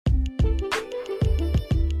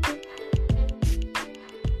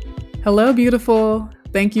Hello, beautiful.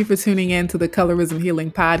 Thank you for tuning in to the Colorism Healing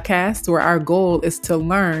Podcast, where our goal is to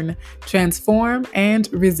learn, transform,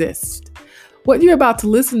 and resist. What you're about to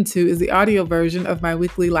listen to is the audio version of my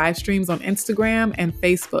weekly live streams on Instagram and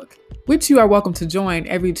Facebook, which you are welcome to join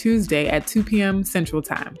every Tuesday at 2 p.m. Central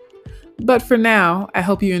Time. But for now, I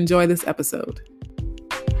hope you enjoy this episode.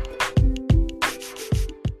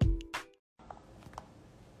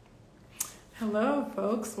 Hello,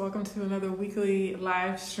 folks. Welcome to another weekly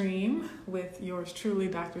live stream with yours truly,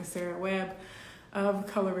 Dr. Sarah Webb of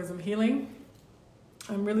Colorism Healing.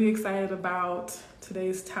 I'm really excited about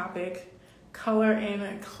today's topic, color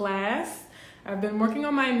in class. I've been working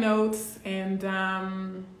on my notes and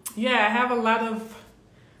I have a lot of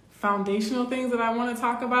foundational things that I want to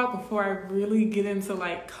talk about before I really get into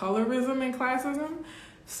like colorism and classism.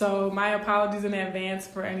 So my apologies in advance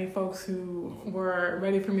for any folks who were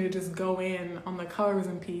ready for me to just go in on the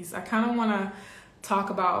colorism piece. I kind of want to talk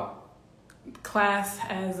about class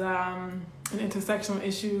as an intersectional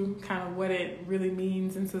issue, kind of what it really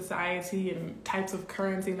means in society and types of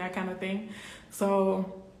currency and that kind of thing.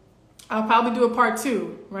 So I'll probably do a part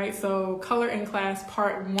 2, right? So color in class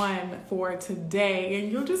part 1 for today. And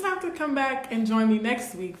you'll just have to come back and join me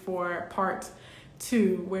next week for part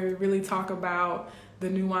 2, where we really talk about the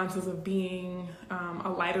nuances of being a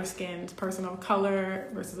lighter skinned person of color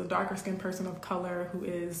versus a darker skinned person of color who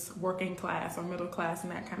is working class or middle class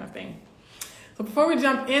and that kind of thing. So before we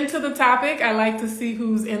jump into the topic, I like to see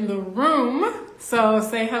who's in the room. So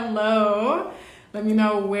say hello. Let me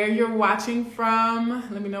know where you're watching from.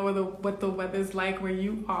 Let me know what the weather's like where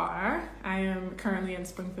you are. I am currently in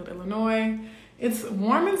Springfield, Illinois. It's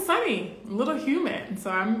warm and sunny, a little humid, so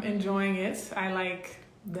I'm enjoying it. I like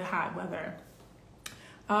the hot weather.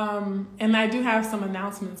 And I do have some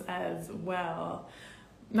announcements as well.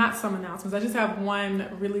 Not some announcements. I just have one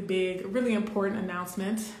really big, really important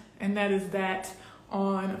announcement. And that is that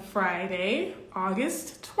on Friday,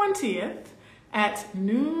 August 20th at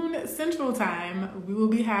noon Central Time, we will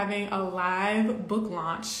be having a live book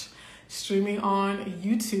launch streaming on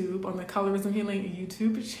YouTube, on the Colorism Healing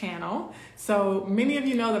YouTube channel. So many of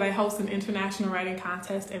you know that I host an international writing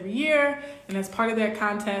contest every year. And as part of that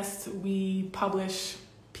contest, we publish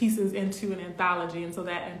pieces into an anthology, and so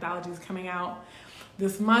that anthology is coming out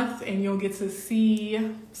this month, and you'll get to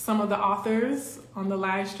see some of the authors on the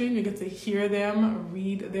live stream. You get to hear them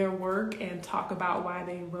read their work and talk about why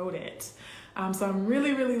they wrote it. So I'm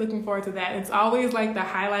really, really looking forward to that. It's always like the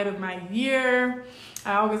highlight of my year.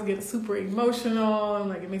 I always get super emotional and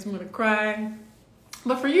like it makes me want to cry.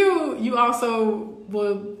 But for you, you also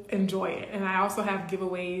will enjoy it. And I also have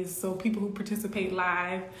giveaways, so people who participate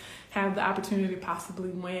live have the opportunity to possibly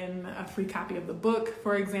win a free copy of the book,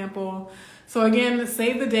 for example. So again,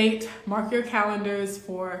 save the date, mark your calendars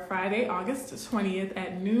for Friday, August 20th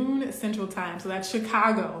at noon Central Time. So that's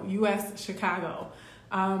Chicago, US Chicago.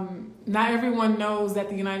 Not everyone knows that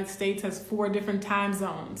the United States has 4 different time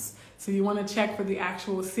zones. So you want to check for the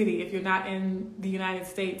actual city. If you're not in the United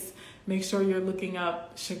States, make sure you're looking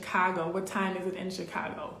up Chicago. What time is it in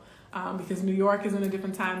Chicago? Because New York is in a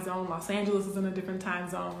different time zone. Los Angeles is in a different time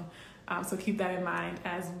zone. So keep that in mind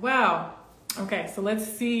as well. Okay, so let's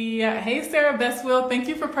see. Hey, Sarah Bestwill, thank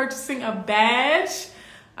you for purchasing a badge.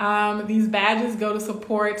 These badges go to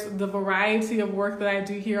support the variety of work that I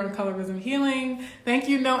do here on Colorism Healing. Thank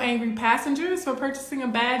you, No Angry Passengers, for purchasing a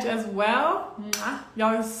badge as well. Mwah.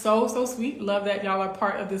 Y'all are so, so sweet. Love that y'all are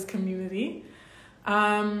part of this community.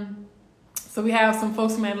 So we have some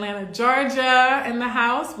folks from Atlanta, Georgia in the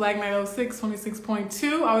house. Black Knight 06,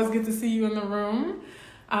 26.2. Always good to see you in the room.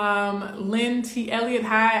 Lynn T. Elliott.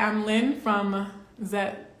 Hi, I'm Lynn from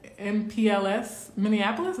MPLS,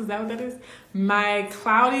 Minneapolis. Is that what that is? My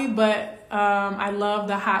cloudy, but I love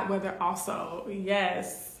the hot weather also.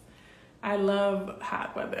 Yes, I love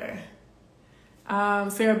hot weather.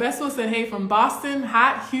 Sarah Bestwell said, hey, from Boston,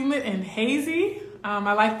 hot, humid, and hazy.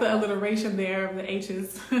 I like the alliteration there of the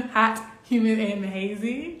H's. Hot, humid, and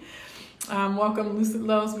hazy. Welcome, Lucid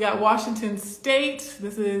Loves. We got Washington State.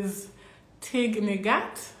 This is Tig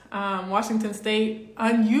Nigat. Washington State,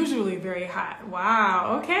 unusually very hot.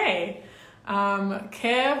 Wow, okay.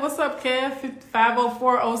 Kev, what's up, Kev?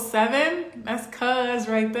 50407. That's Cuz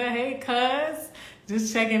right there. Hey, Cuz.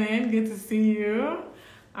 Just checking in. Good to see you.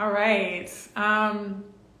 All right.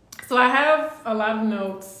 So I have a lot of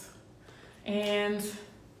notes, and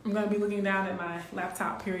I'm going to be looking down at my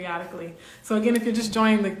laptop periodically. So again, if you're just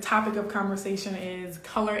joining, the topic of conversation is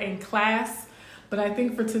color in class. But I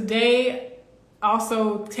think for today,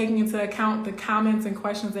 also taking into account the comments and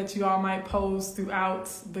questions that you all might pose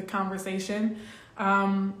throughout the conversation,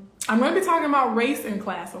 I'm going to be talking about race in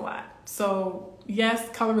class a lot. So yes,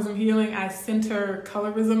 colorism healing, I center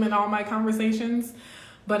colorism in all my conversations.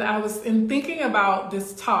 But I was in thinking about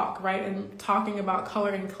this talk, right, and talking about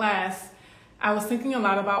color in class, I was thinking a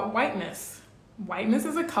lot about whiteness. Whiteness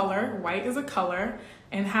is a color, white is a color,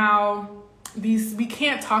 and how we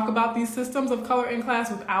can't talk about these systems of color in class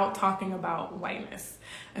without talking about whiteness.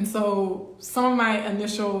 And so some of my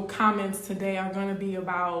initial comments today are going to be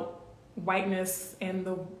about whiteness and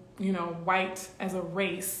the, white as a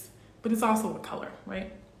race, but it's also a color,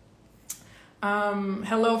 right?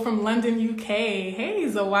 Hello from London, UK. Hey,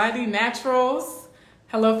 Zawadi Naturals.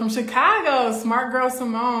 Hello from Chicago, Smart Girl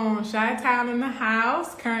Simone. Chi-Town in the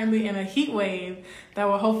house, currently in a heat wave that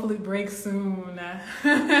will hopefully break soon.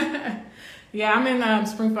 Yeah, I'm in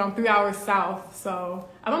Springfield. I'm 3 hours south, so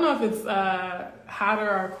I don't know if it's hotter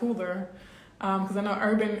or cooler, because I know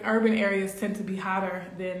urban areas tend to be hotter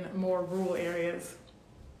than more rural areas.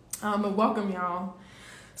 But welcome, y'all.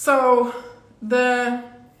 So the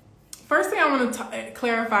first thing I want to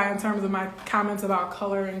clarify in terms of my comments about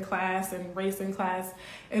color in class and race in class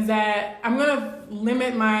is that I'm going to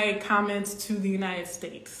limit my comments to the United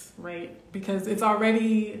States, right? Because it's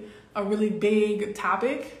already a really big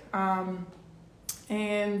topic, and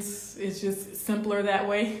it's just simpler that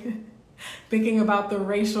way. Thinking about the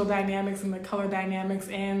racial dynamics and the color dynamics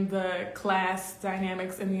and the class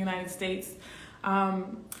dynamics in the United States.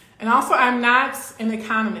 And also, I'm not an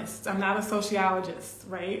economist. I'm not a sociologist,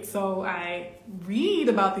 right? So I read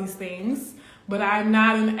about these things, but I'm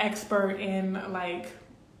not an expert in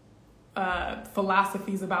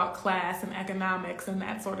philosophies about class and economics and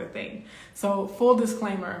that sort of thing. So full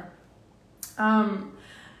disclaimer.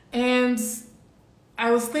 And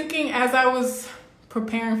I was thinking, as I was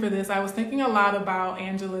preparing for this, I was thinking a lot about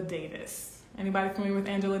Angela Davis. Anybody familiar with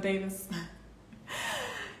Angela Davis?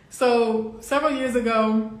 So several years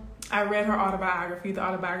ago, I read her autobiography, The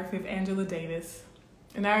Autobiography of Angela Davis,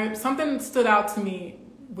 and something stood out to me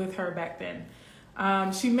with her back then.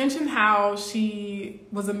 She mentioned how she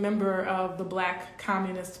was a member of the Black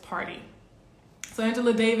Communist Party. So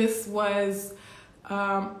Angela Davis was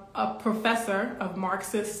a professor of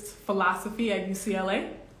Marxist philosophy at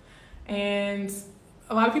UCLA, and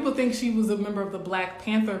a lot of people think she was a member of the Black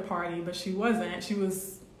Panther Party, but she wasn't. She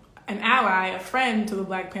was an ally, a friend to the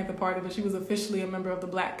Black Panther Party, but she was officially a member of the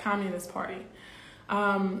Black Communist Party.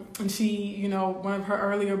 And she, one of her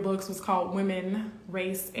earlier books was called Women,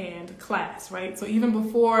 Race, and Class, right? So even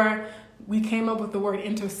before we came up with the word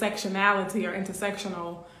intersectionality or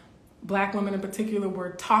intersectional, Black women in particular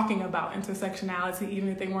were talking about intersectionality, even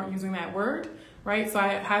if they weren't using that word, right? So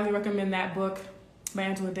I highly recommend that book by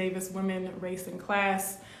Angela Davis, Women, Race, and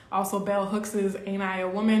Class. Also Bell Hooks's Ain't I a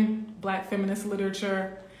Woman? Black Feminist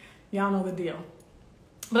Literature. Y'all know the deal.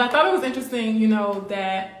 But I thought it was interesting,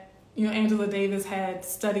 that, Angela Davis had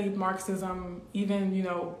studied Marxism even,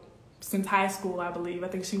 since high school, I believe. I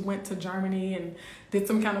think she went to Germany and did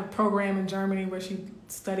some kind of program in Germany where she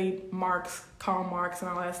studied Marx, Karl Marx, and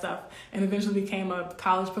all that stuff, and eventually became a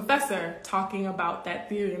college professor talking about that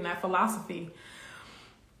theory and that philosophy.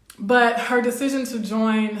 But her decision to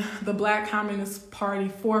join the Black Communist Party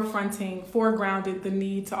foregrounded the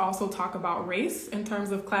need to also talk about race in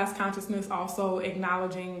terms of class consciousness, also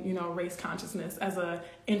acknowledging, race consciousness as an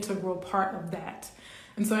integral part of that.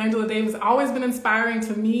 And so Angela Davis has always been inspiring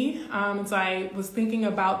to me. And so I was thinking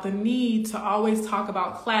about the need to always talk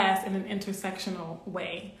about class in an intersectional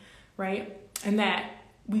way, right? And that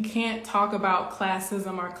we can't talk about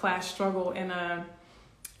classism or class struggle in a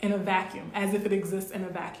vacuum, as if it exists in a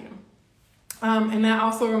vacuum. And that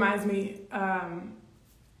also reminds me,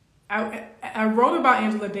 I wrote about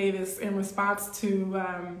Angela Davis in response to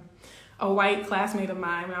a white classmate of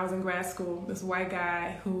mine when I was in grad school, this white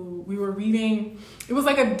guy who we were reading. It was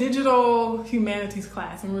like a digital humanities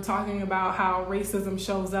class, and we were talking about how racism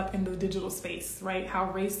shows up in the digital space, right?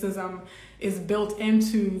 How racism is built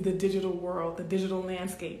into the digital world, the digital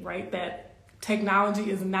landscape, right? That technology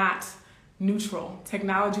is not neutral.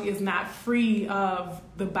 Technology is not free of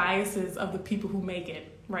the biases of the people who make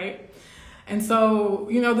it, right? And so,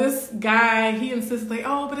 this guy, he insists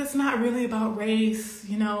but it's not really about race,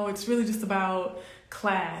 it's really just about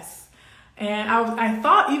class. And I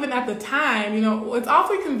thought even at the time, it's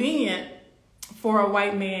awfully convenient for a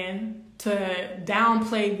white man to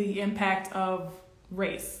downplay the impact of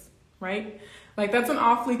race, right? That's an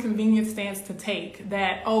awfully convenient stance to take,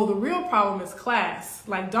 that, the real problem is class.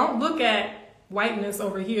 Don't look at whiteness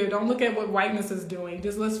over here. Don't look at what whiteness is doing.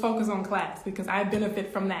 Just let's focus on class, because I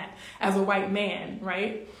benefit from that as a white man,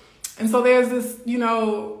 right? And so there's this,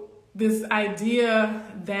 this idea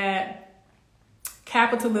that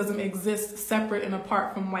capitalism exists separate and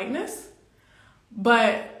apart from whiteness,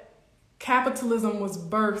 but capitalism was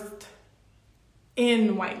birthed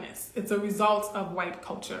in whiteness. It's a result of white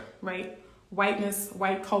culture, right? Whiteness,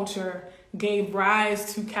 white culture gave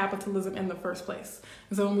rise to capitalism in the first place.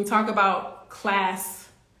 And so when we talk about class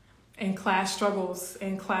and class struggles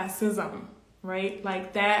and classism, right?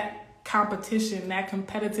 Like that competition, that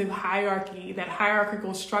competitive hierarchy, that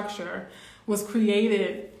hierarchical structure was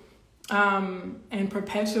created and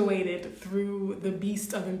perpetuated through the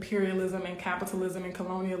beast of imperialism and capitalism and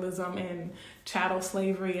colonialism and chattel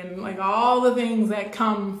slavery and like all the things that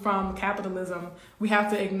come from capitalism. We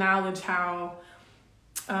have to acknowledge how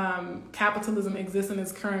capitalism exists in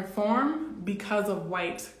its current form because of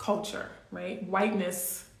white culture, right?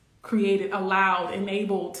 Whiteness created, allowed,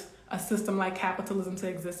 enabled a system like capitalism to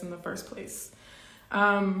exist in the first place.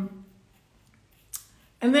 And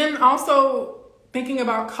then also thinking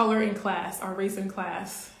about color and class, or race and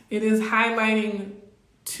class, it is highlighting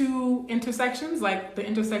two intersections, like the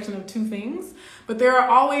intersection of two things, but there are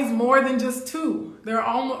always more than just two. There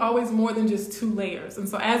are always more than just two layers. And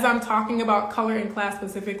so as I'm talking about color and class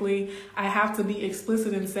specifically, I have to be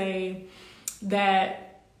explicit and say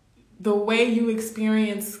that the way you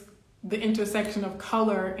experience the intersection of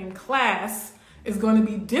color and class is going to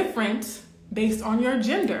be different based on your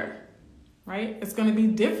gender. Right? It's going to be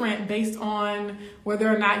different based on whether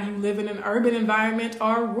or not you live in an urban environment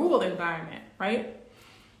or a rural environment, right?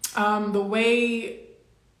 The way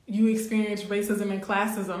you experience racism and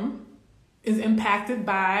classism is impacted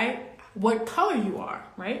by what color you are,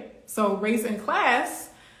 right? So race and class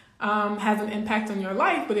has an impact on your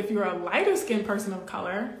life, but if you're a lighter skinned person of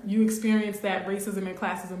color, you experience that racism and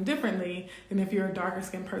classism differently than if you're a darker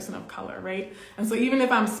skinned person of color, right? And so even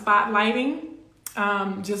if I'm spotlighting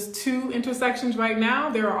just two intersections right now,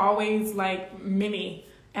 there are always like many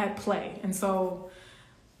at play. And so,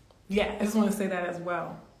 yeah, I just want to say that as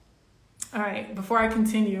well. All right, before I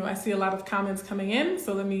continue, I see a lot of comments coming in.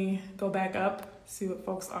 So let me go back up, see what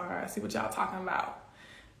folks are, see what y'all talking about.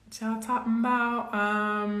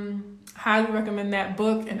 Highly recommend that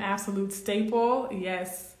book, an absolute staple.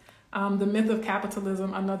 Yes. The Myth of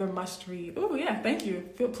Capitalism, another must read. Oh yeah, thank you.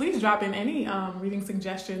 Please drop in any reading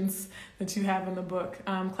suggestions that you have in the book.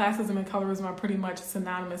 Classism and colorism are pretty much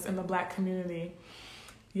synonymous in the Black community.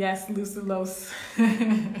 Yes, Lucid Los.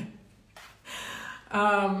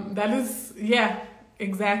 That is, yeah,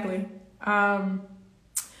 exactly. I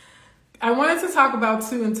wanted to talk about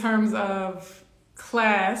too in terms of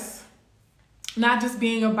class, not just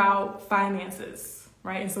being about finances,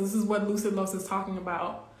 right? And so this is what Lucid Los is talking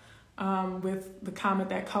about. With the comment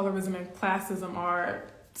that colorism and classism are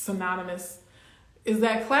synonymous, is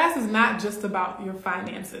that class is not just about your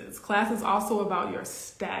finances. Class is also about your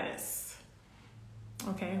status,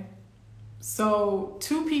 okay? So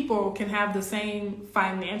two people can have the same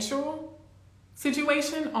financial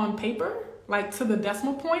situation on paper, like to the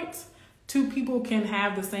decimal point. Two people can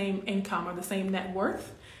have the same income or the same net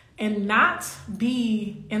worth and not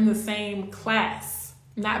be in the same class,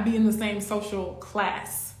 not be in the same social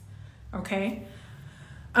class. Okay.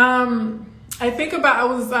 I think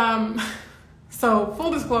about, so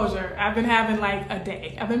full disclosure, I've been having like a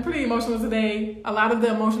day. I've been pretty emotional today. A lot of the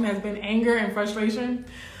emotion has been anger and frustration,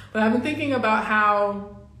 but I've been thinking about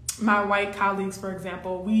how my white colleagues, for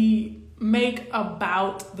example, we make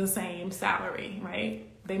about the same salary, right?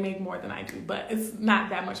 They make more than I do, but it's not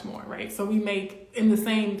that much more, right? So we make in the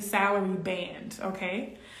same salary band,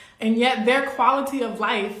 okay? And yet their quality of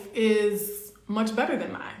life is much better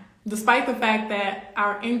than mine, despite the fact that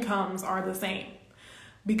our incomes are the same.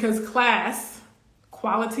 Because class,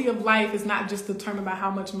 quality of life is not just determined by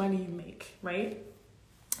how much money you make, right?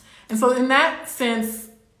 And so in that sense,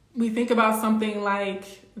 we think about something like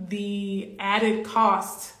the added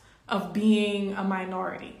cost of being a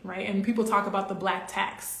minority, right? And people talk about the Black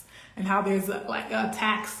tax and how there's like a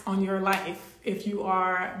tax on your life if you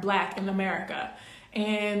are Black in America.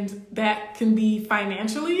 And that can be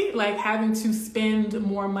financially, like having to spend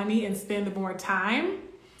more money and spend more time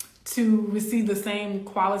to receive the same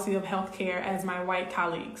quality of healthcare as my white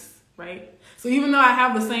colleagues, right? So even though I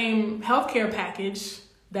have the same healthcare package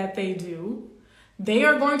that they do, they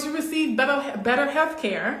are going to receive better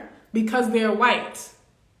healthcare because they're white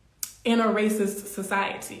in a racist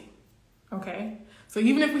society, okay? So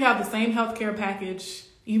even if we have the same healthcare package,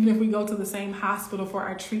 even if we go to the same hospital for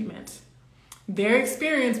our treatment, their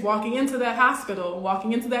experience walking into that hospital,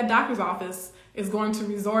 walking into that doctor's office is going to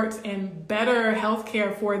result in better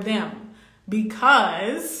healthcare for them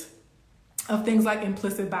because of things like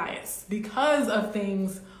implicit bias, because of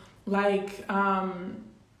things like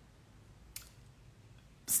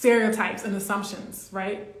stereotypes and assumptions,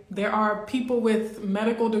 right? There are people with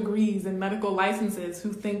medical degrees and medical licenses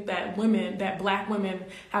who think that Black women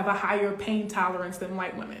have a higher pain tolerance than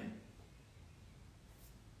white women.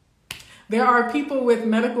 There are people with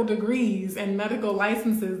medical degrees and medical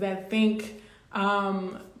licenses that think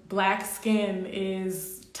Black skin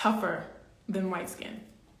is tougher than white skin,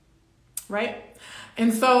 right?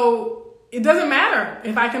 And so it doesn't matter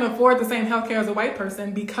if I can afford the same healthcare as a white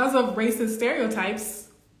person. Because of racist stereotypes,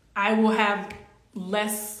 I will have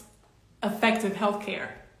less effective healthcare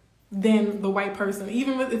than the white person,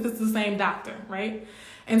 even if it's the same doctor, right?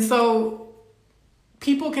 And so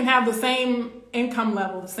people can have the same income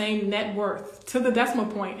level, the same net worth to the decimal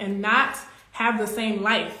point, and not have the same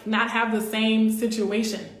life, not have the same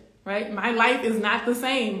situation, right? My life is not the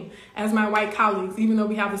same as my white colleagues, even though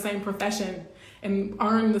we have the same profession and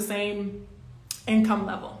earn the same income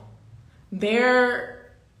level. Okay,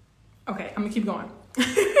 I'm gonna keep going.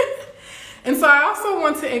 And so I also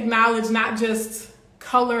want to acknowledge not just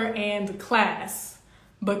color and class,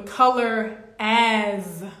 but color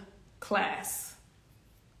as class,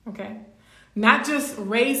 okay? Not just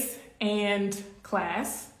race and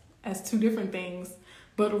class as two different things,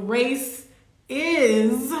 but race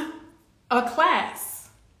is a class.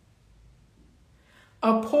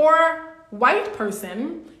 A poor white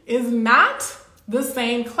person is not the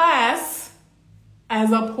same class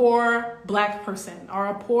as a poor Black person or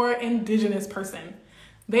a poor indigenous person.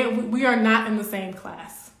 We are not in the same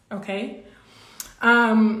class, okay?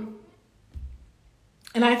 And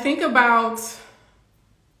I think about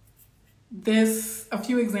this, a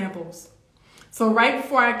few examples. So right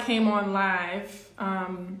before I came on live,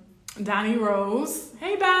 Donnie Rose,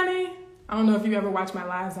 hey Donnie, I don't know if you ever watch my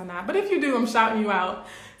lives or not, but if you do, I'm shouting you out.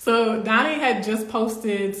 So Donnie had just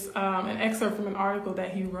posted an excerpt from an article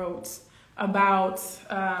that he wrote about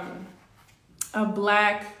a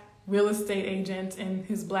Black real estate agent and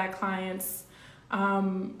his Black clients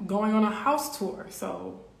going on a house tour.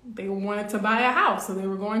 So they wanted to buy a house, so they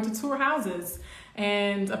were going to tour houses.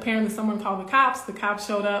 And apparently someone called the cops. The cops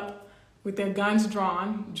showed up with their guns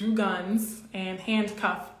drawn, drew guns, and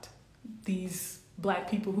handcuffed these Black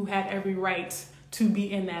people who had every right to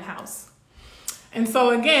be in that house. And so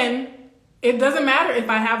again, it doesn't matter if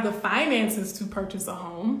I have the finances to purchase a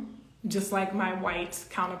home, just like my white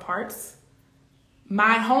counterparts.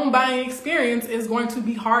 My home buying experience is going to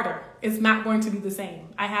be harder. It's not going to be the same.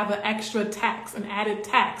 I have an extra tax, an added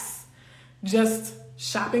tax, just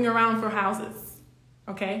shopping around for houses,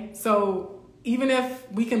 okay? So even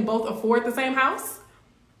if we can both afford the same house,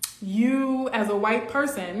 you as a white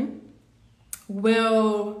person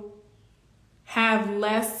will have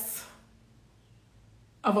less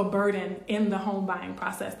of a burden in the home buying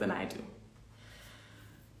process than I do.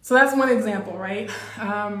 So that's one example, right?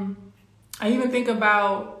 I even think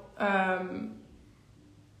about,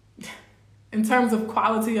 in terms of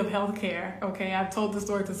quality of healthcare, okay, I've told the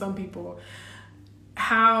story to some people,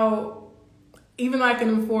 how even though I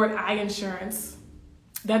can afford eye insurance,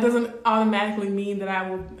 that doesn't automatically mean that I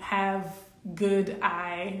will have good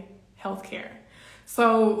eye healthcare.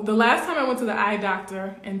 So the last time I went to the eye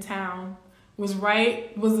doctor in town was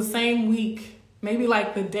the same week, maybe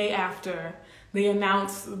like the day after they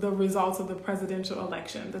announced the results of the presidential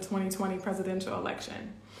election, the 2020 presidential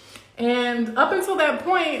election. And up until that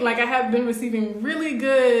point, like I had been receiving really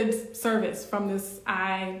good service from this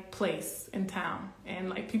eye place in town. And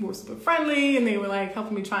like people were super friendly and they were like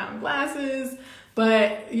helping me try on glasses.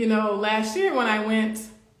 But, you know, last year when I went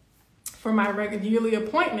for my yearly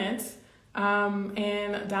appointment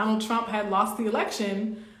and Donald Trump had lost the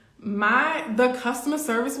election, the customer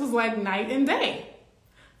service was like night and day.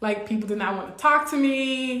 Like people did not want to talk to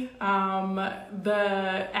me.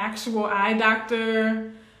 The actual eye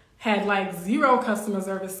doctor had like zero customer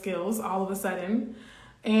service skills all of a sudden.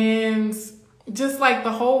 And just like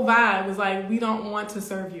the whole vibe was like, we don't want to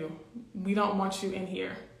serve you. We don't want you in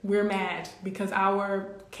here. We're mad because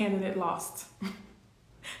our candidate lost.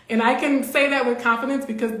 And I can say that with confidence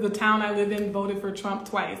because the town I live in voted for Trump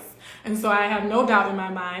twice. And so I have no doubt in my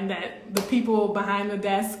mind that the people behind the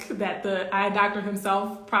desk, that the eye doctor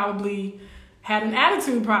himself probably had an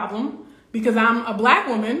attitude problem because I'm a Black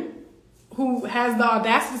woman who has the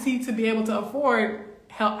audacity to be able to afford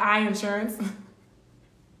eye insurance.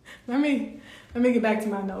 Let me get back to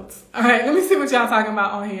my notes. All right, let me see what y'all talking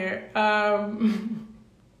about on here.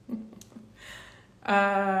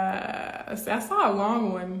 I saw a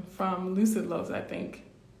long one from Lucid Loves, I think.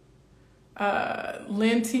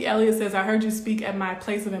 Lynn T. Elliott says, I heard you speak at my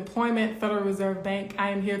place of employment, Federal Reserve Bank.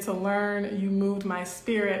 I am here to learn. You moved my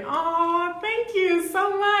spirit. Oh, thank you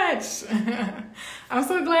so much. I'm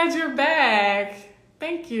so glad you're back.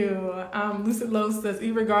 Thank you. Lucid Los says,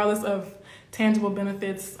 regardless of tangible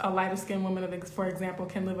benefits, a lighter skinned woman, for example,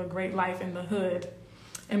 can live a great life in the hood,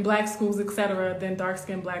 in black schools, etc., than dark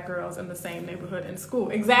skinned black girls in the same neighborhood and school.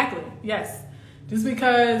 Exactly. Yes. Just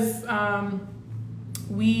because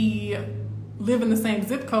we live in the same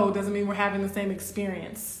zip code doesn't mean we're having the same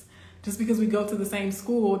experience. Just because we go to the same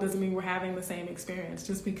school doesn't mean we're having the same experience.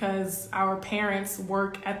 Just because our parents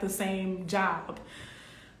work at the same job.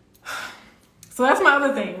 So that's my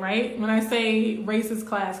other thing, right? When I say race is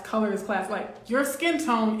class, color is class, like your skin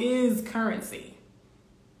tone is currency.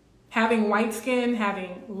 Having white skin,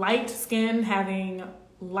 having light skin, having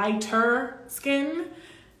lighter skin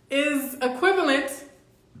is equivalent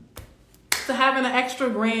to having an extra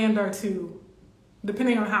grand or two,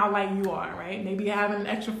 depending on how light you are, right? Maybe having an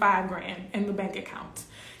extra $5,000 in the bank account.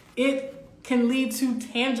 It can lead to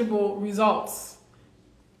tangible results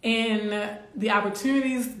in the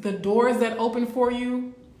opportunities, the doors that open for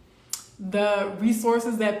you, the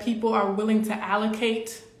resources that people are willing to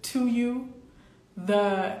allocate to you,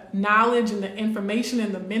 the knowledge and the information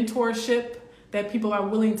and the mentorship that people are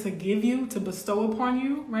willing to give you, to bestow upon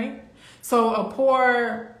you, right? So a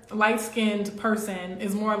poor, light-skinned person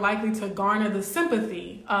is more likely to garner the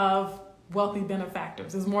sympathy of wealthy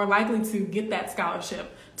benefactors, is more likely to get that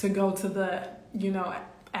scholarship to go to the,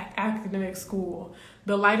 academic school.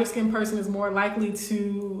 The lighter skinned person is more likely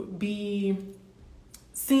to be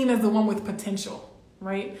seen as the one with potential,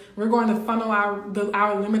 right? We're going to funnel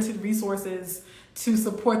our limited resources to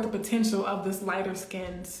support the potential of this lighter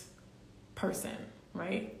skinned person,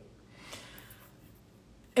 right?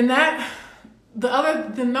 And that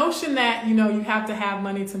the notion that, you have to have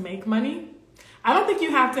money to make money. I don't think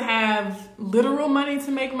you have to have literal money to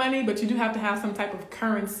make money, but you do have to have some type of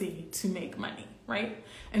currency to make money, right?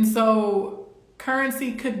 And so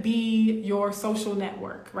currency could be your social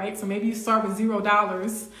network, right? So maybe you start with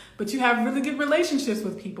 $0, but you have really good relationships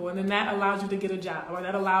with people, and then that allows you to get a job, or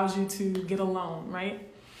that allows you to get a loan, right?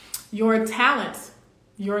 Your talent,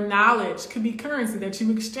 your knowledge could be currency that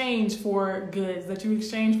you exchange for goods, that you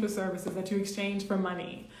exchange for services, that you exchange for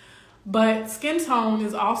money. But skin tone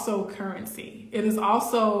is also currency. It is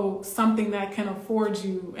also something that can afford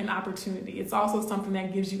you an opportunity. It's also something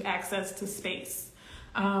that gives you access to space.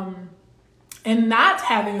 And not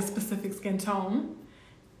having a specific skin tone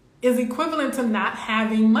is equivalent to not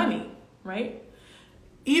having money, right?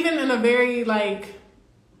 Even in a very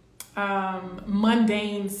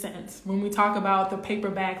mundane sense, when we talk about the paper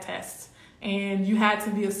bag test, and you had to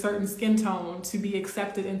be a certain skin tone to be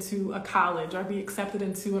accepted into a college, or be accepted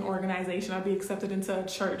into an organization, or be accepted into a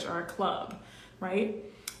church or a club, right?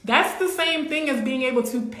 That's the same thing as being able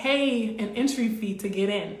to pay an entry fee to get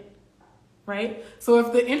in, right? So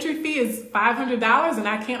if the entry fee is $500 and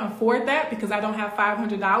I can't afford that because I don't have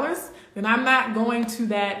 $500, then I'm not going to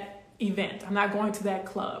that event. I'm not going to that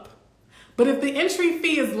club. But if the entry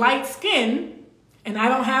fee is light skin and I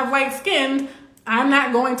don't have light skin, I'm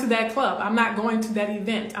not going to that club. I'm not going to that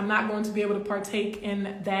event. I'm not going to be able to partake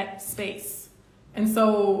in that space. And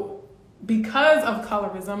so because of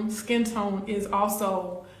colorism, skin tone is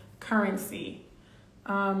also currency.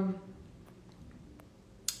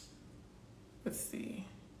 Let's see.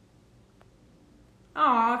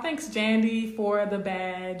 Aw, thanks, Jandy, for the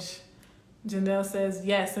badge. Jandel says,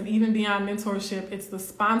 yes, and even beyond mentorship, it's the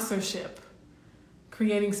sponsorship,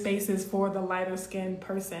 creating spaces for the lighter skinned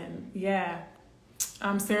person. Yeah.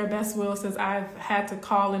 Sarah Bestwill says, I've had to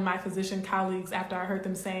call in my physician colleagues after I heard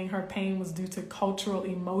them saying her pain was due to cultural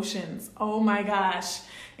emotions. Oh my gosh.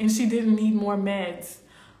 And she didn't need more meds.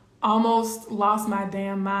 Almost lost my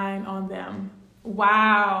damn mind on them.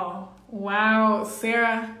 Wow. Wow,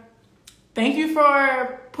 Sarah. Thank you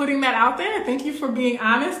for putting that out there. Thank you for being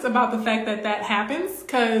honest about the fact that that happens,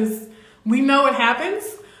 because we know it happens.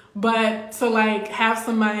 But to have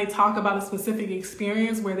somebody talk about a specific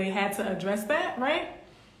experience where they had to address that, right?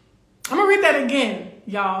 I'm gonna read that again,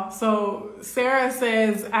 y'all. So Sarah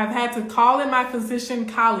says, I've had to call in my physician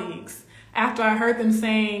colleagues after I heard them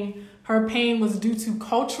saying her pain was due to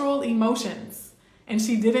cultural emotions and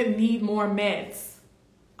she didn't need more meds.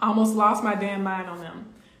 Almost lost my damn mind on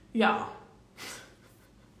them. Y'all.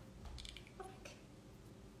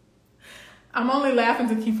 I'm only laughing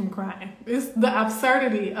to keep from crying. It's the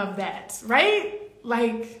absurdity of that, right?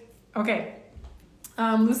 Okay.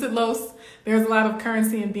 Lucid Los, there's a lot of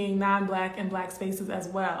currency in being non-Black in Black spaces as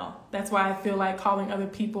well. That's why I feel like calling other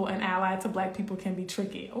people an ally to Black people can be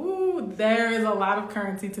tricky. Ooh, there is a lot of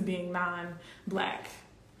currency to being non-Black.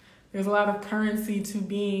 There's a lot of currency to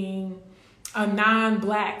being a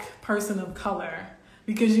non-Black person of color,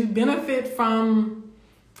 because you benefit from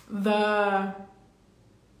the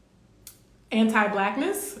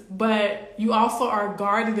anti-blackness, but you also are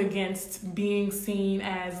guarded against being seen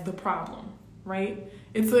as the problem, right?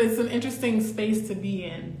 It's an interesting space to be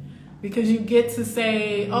in, because you get to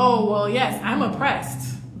say, oh, well, yes, I'm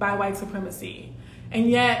oppressed by white supremacy. And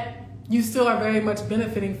yet you still are very much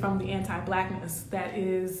benefiting from the anti-blackness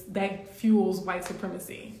that fuels white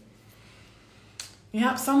supremacy.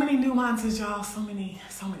 Yep, so many nuances, y'all. So many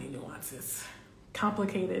nuances.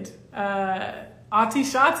 Complicated. Auntie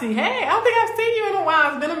Shotty, hey, I don't think I've seen you in a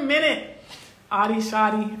while. It's been a minute. Auntie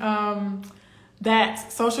Shotty.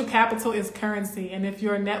 That social capital is currency, and if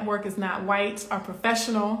your network is not white or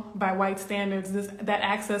professional by white standards, that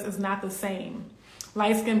access is not the same.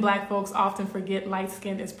 Light-skinned Black folks often forget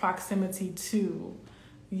light-skinned is proximity to.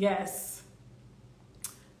 Yes.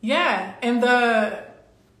 Yeah, and the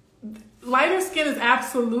lighter skin is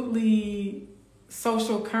absolutely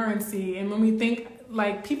social currency, and when we think,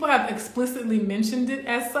 like, people have explicitly mentioned it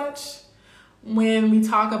as such when we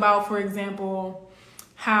talk about, for example,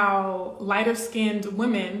 how lighter-skinned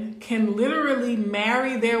women can literally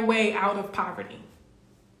marry their way out of poverty.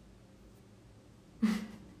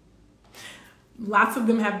 Lots of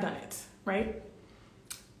them have done it, right?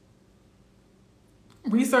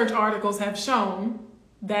 Research articles have shown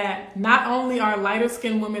that not only are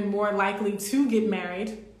lighter-skinned women more likely to get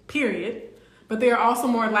married, period, but they are also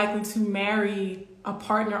more likely to marry a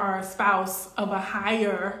partner or a spouse of a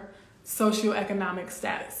higher socioeconomic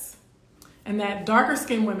status. And that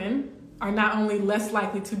darker-skinned women are not only less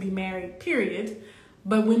likely to be married, period,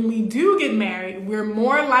 but when we do get married, we're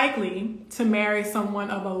more likely to marry someone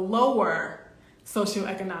of a lower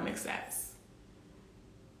socioeconomic status.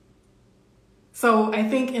 So I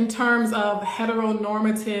think in terms of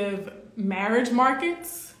heteronormative marriage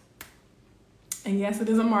markets, and yes, it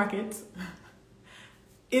is a market,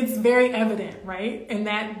 it's very evident, right? In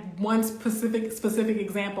that one specific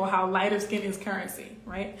example, how lighter skin is currency,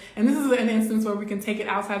 right? And this is an instance where we can take it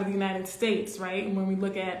outside of the United States, right? And when we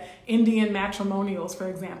look at Indian matrimonials, for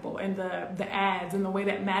example, and the ads and the way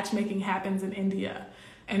that matchmaking happens in India,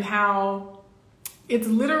 and how it's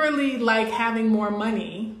literally like having more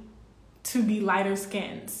money to be lighter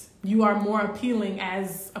skinned. You are more appealing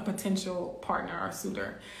as a potential partner or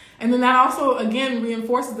suitor. And then that also, again,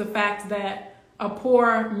 reinforces the fact that a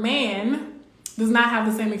poor man does not have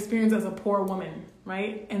the same experience as a poor woman,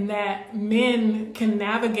 right? And that men can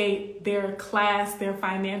navigate their class, their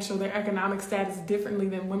financial, their economic status differently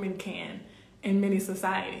than women can in many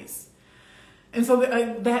societies. And so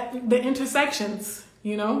the intersections,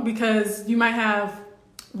 you know, because you might have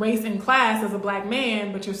race and class as a Black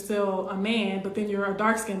man, but you're still a man, but then you're a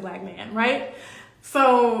dark-skinned Black man, right?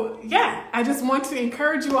 So yeah, I just want to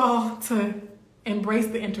encourage you all to embrace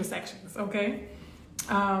the intersections, okay?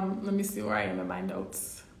 Let me see where I am in my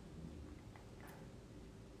notes.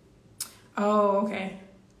 Oh, okay.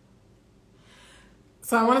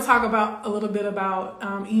 So I want to talk about a little bit about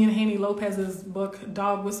Ian Haney Lopez's book,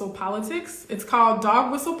 Dog Whistle Politics. It's called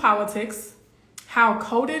Dog Whistle Politics: How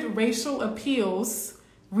Coded Racial Appeals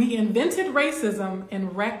Reinvented Racism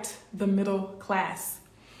and Wrecked the Middle Class.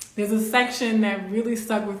 There's a section that really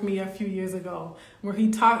stuck with me a few years ago where he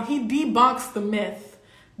debunks the myth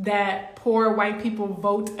that poor white people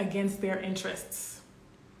vote against their interests.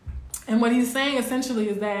 And what he's saying essentially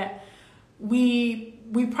is that we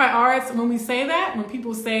prioritize, when we say that, when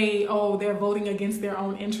people say, oh, they're voting against their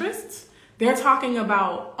own interests, they're talking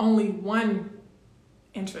about only one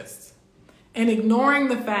interest and ignoring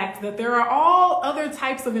the fact that there are all other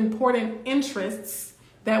types of important interests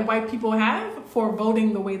that white people have for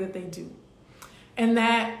voting the way that they do. And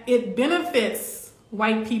that it benefits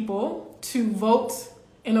white people to vote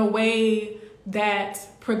in a way that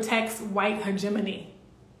protects white hegemony,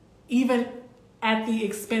 even at the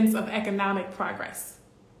expense of economic progress.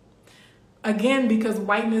 Again, because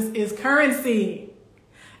whiteness is currency.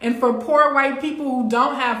 And for poor white people who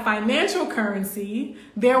don't have financial currency,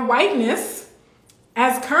 their whiteness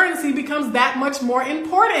as currency becomes that much more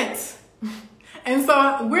important. And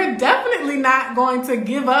so we're definitely not going to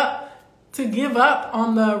give up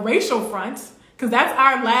on the racial front, because that's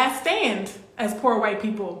our last stand as poor white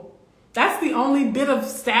people. That's the only bit of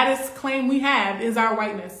status claim we have, is our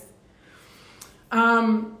whiteness.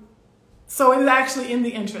 So it is actually in the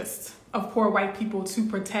interest of poor white people to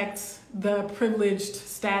protect the privileged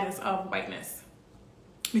status of whiteness,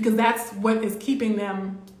 because that's what is keeping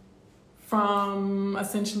them from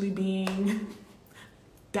essentially being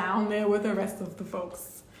down there with the rest of the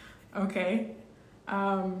folks. Okay.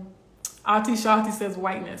 Ati Shakti says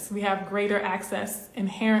whiteness. We have greater access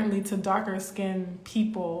inherently to darker skinned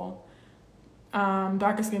people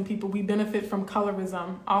darker skinned people, we benefit from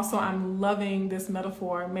colorism. Also, I'm loving this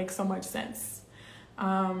metaphor. It makes so much sense.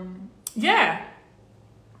 Yeah.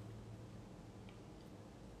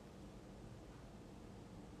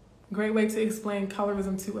 Great way to explain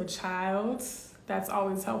colorism to a child. That's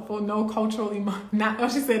always helpful. No cultural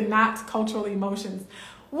she said not cultural emotions.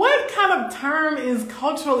 What kind of term is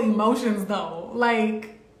cultural emotions though?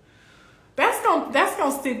 Like, that's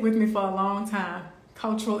gonna stick with me for a long time.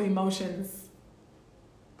 Cultural emotions.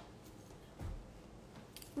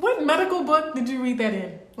 What medical book did you read that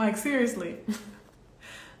in? Like, seriously.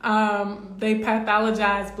 They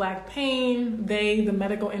pathologize Black pain. The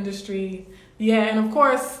medical industry. Yeah, and of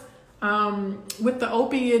course, with the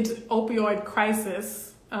opioid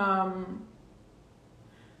crisis,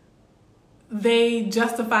 they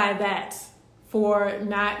justify that for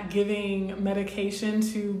not giving medication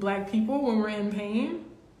to Black people when we're in pain.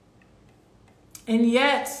 And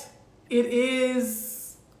yet, it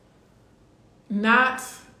is not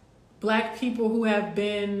Black people who have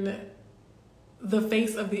been the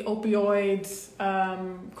face of the opioid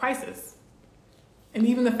crisis. And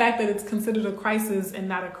even the fact that it's considered a crisis and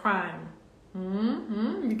not a crime.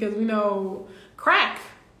 Because we know crack,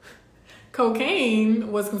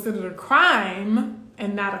 cocaine was considered a crime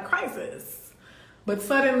and not a crisis. But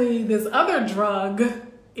suddenly this other drug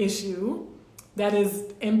issue that is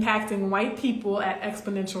impacting white people at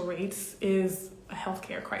exponential rates is a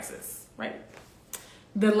healthcare crisis, right?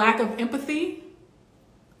 The lack of empathy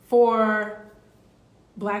for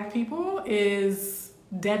Black people is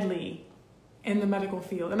deadly in the medical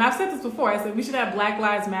field. And I've said this before. I said we should have Black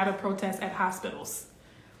Lives Matter protests at hospitals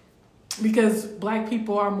because Black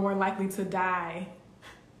people are more likely to die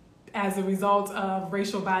as a result of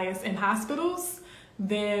racial bias in hospitals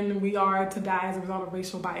than we are to die as a result of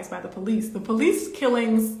racial bias by the police. The police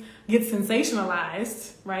killings get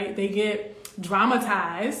sensationalized, right? They get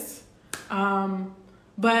dramatized.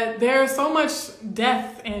 But there's so much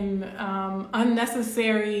death and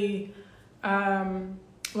unnecessary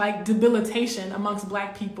debilitation amongst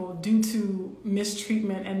Black people due to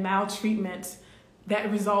mistreatment and maltreatment that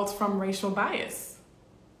results from racial bias.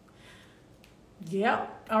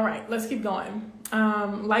 Yep. All right, let's keep going.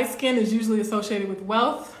 Light skin is usually associated with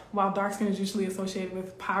wealth, while dark skin is usually associated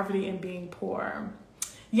with poverty and being poor.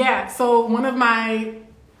 Yeah, so one of my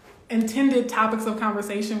intended topics of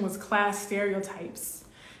conversation was class stereotypes.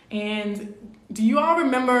 And do you all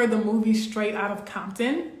remember the movie Straight Outta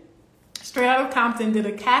Compton? Straight Outta Compton did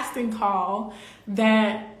a casting call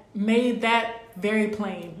that made that very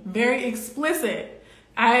plain, very explicit.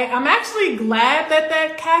 I'm actually glad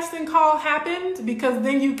that casting call happened because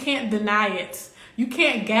then you can't deny it. You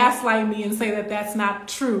can't gaslight me and say that that's not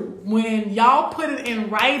true. When y'all put it in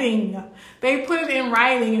writing, they put it in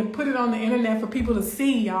writing and put it on the internet for people to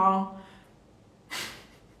see, y'all.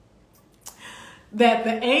 That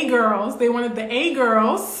the A girls, they wanted the A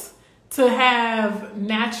girls to have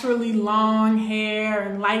naturally long hair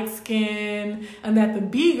and light skin, and that the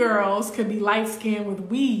B girls could be light skin with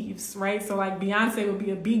weaves, right? So like Beyonce would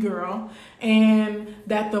be a B girl, and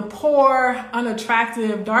that the poor,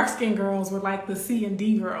 unattractive, dark skinned girls were like the C and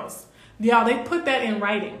D girls. Y'all, they put that in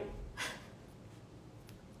writing.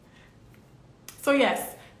 So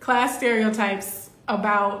yes, class stereotypes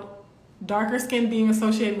about darker skin being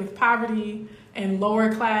associated with poverty and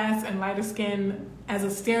lower class and lighter skin as a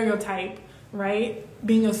stereotype, right?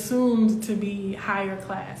 Being assumed to be higher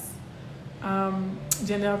class.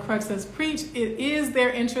 Janelle Crutch says, preach, it is their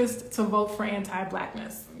interest to vote for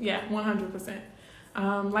anti-Blackness. Yeah, 100%.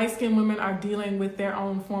 Light-skinned women are dealing with their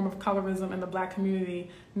own form of colorism in the Black community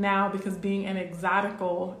now because being an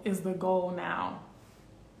exotical is the goal now.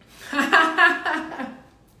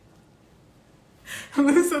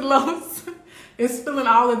 Lucid Los is spilling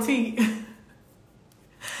all the tea.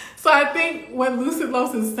 So I think what Lucid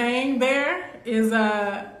Los is saying there is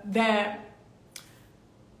that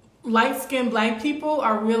light-skinned Black people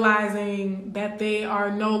are realizing that they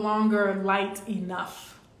are no longer light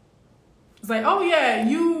enough. It's like, oh yeah,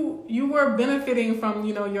 you were benefiting from,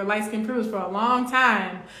 your light-skinned privilege for a long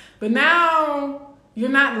time, but now you're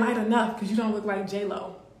not light enough because you don't look like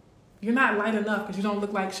J-Lo. You're not light enough because you don't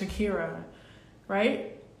look like Shakira,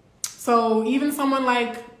 right? So even someone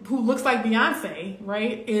who looks like Beyonce,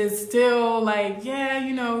 right, is still like, yeah,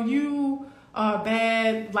 you are a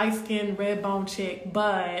bad, light-skinned, red-bone chick,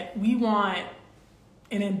 but we want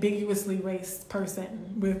an ambiguously raced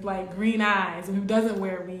person with green eyes and who doesn't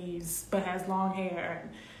wear weaves but has long hair.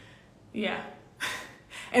 Yeah.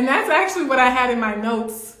 And that's actually what I had in my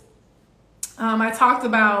notes. I talked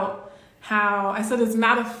about how I said it's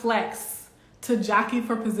not a flex to jockey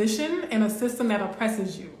for position in a system that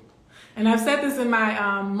oppresses you. And I've said this in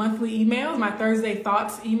my monthly emails, my Thursday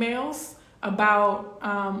Thoughts emails, about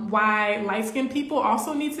why light-skinned people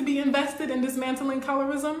also need to be invested in dismantling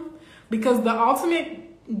colorism, because the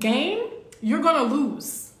ultimate game, you're going to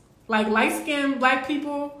lose. Like light-skinned Black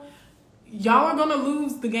people, y'all are going to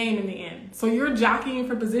lose the game in the end. So you're jockeying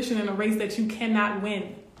for position in a race that you cannot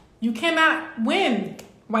win. You cannot win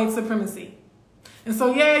white supremacy. And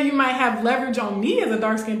so, yeah, you might have leverage on me as a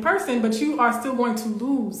dark-skinned person, but you are still going to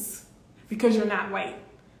lose because you're not white,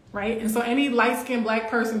 right? And so any light-skinned Black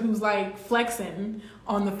person who's like flexing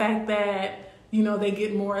on the fact that, you know, they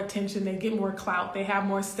get more attention, they get more clout, they have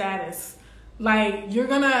more status, like you're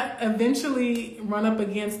gonna eventually run up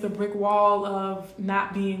against the brick wall of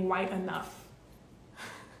not being white enough.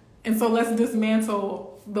 And so let's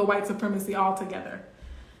dismantle the white supremacy altogether.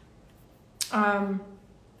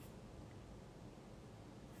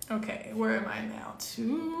 Okay, where am I now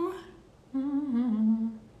to?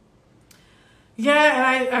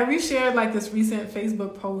 Yeah, and I reshared like this recent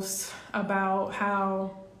Facebook post about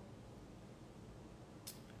how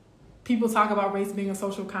people talk about race being a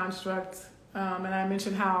social construct. And I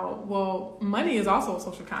mentioned how, well, money is also a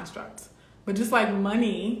social construct. But just like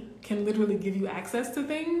money can literally give you access to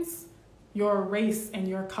things, your race and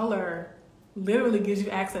your color literally gives you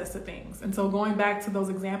access to things. And so going back to those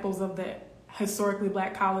examples of the historically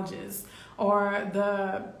Black colleges, or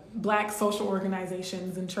the Black social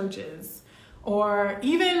organizations and churches, or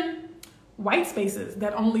even white spaces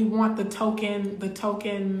that only want the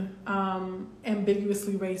token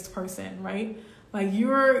ambiguously raced person, right? Like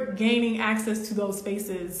you're gaining access to those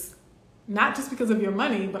spaces, not just because of your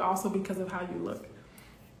money, but also because of how you look.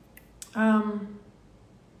 And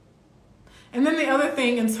then the other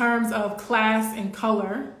thing in terms of class and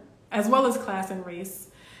color, as well as class and race,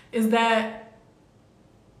 is that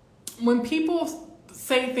when people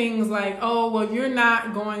say things like, oh, well, you're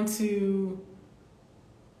not going to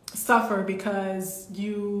suffer because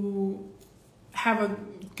you have a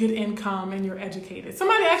good income and you're educated.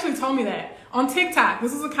 Somebody actually told me that on TikTok.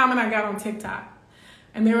 This is a comment I got on TikTok.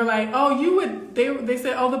 And they were like, oh, they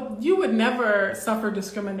said, oh, you would never suffer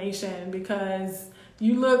discrimination because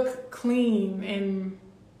you look clean and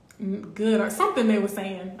good, or something they were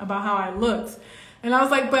saying about how I looked. And I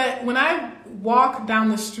was like, but when I walk down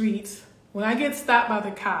the street, when I get stopped by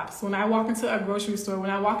the cops, when I walk into a grocery store,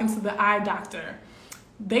 when I walk into the eye doctor,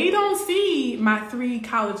 they don't see my 3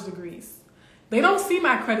 college degrees. They don't see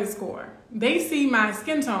my credit score. They see my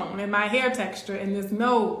skin tone and my hair texture and this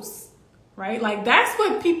nose, right? Like that's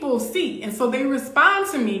what people see. And so they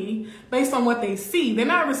respond to me based on what they see. They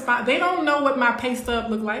don't know what my pay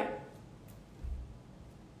stub look like.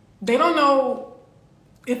 They don't know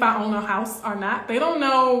if I own a house or not. They don't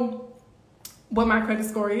know what my credit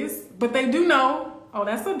score is, but they do know, oh,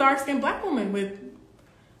 that's a dark-skinned Black woman with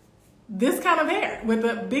this kind of hair, with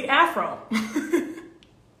a big afro.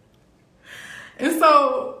 And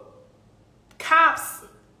so cops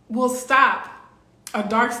will stop a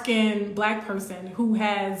dark-skinned Black person who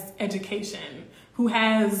has education, who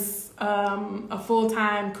has a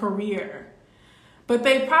full-time career, but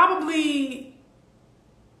they probably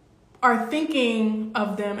are thinking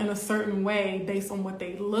of them in a certain way based on what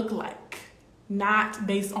they look like, not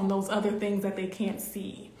based on those other things that they can't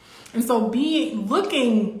see. And so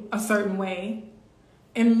looking a certain way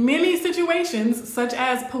in many situations, such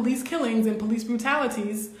as police killings and police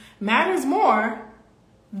brutalities, matters more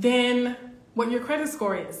than what your credit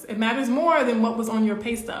score is. It matters more than what was on your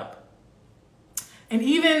pay stub. And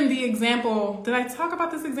even the example, did I talk about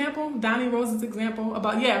this example? Donnie Rose's example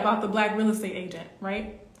about the Black real estate agent,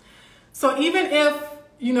 right? So even if,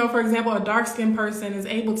 for example, a dark-skinned person is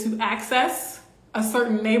able to access a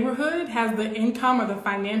certain neighborhood, has the income or the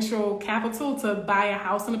financial capital to buy a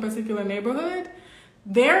house in a particular neighborhood,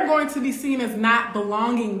 they're going to be seen as not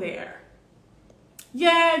belonging there.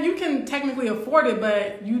 Yeah, you can technically afford it,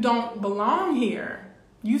 but you don't belong here.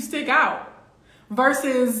 You stick out.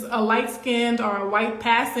 Versus a light-skinned or a white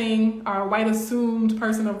passing or a white assumed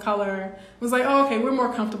person of color was like, oh, okay, we're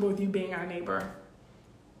more comfortable with you being our neighbor.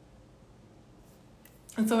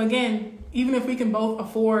 And so again, even if we can both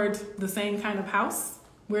afford the same kind of house,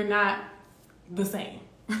 we're not the same.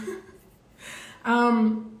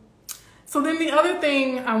 So then the other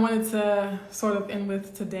thing I wanted to sort of end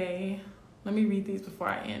with today, let me read these before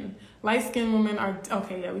I end. Light-skinned women are,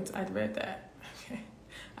 okay, yeah, I read that. Okay.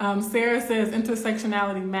 Sarah says,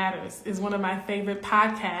 Intersectionality Matters is one of my favorite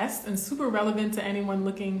podcasts and super relevant to anyone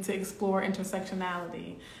looking to explore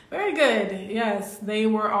intersectionality. Very good. Yes, they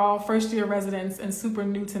were all first-year residents and super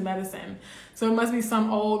new to medicine. So it must be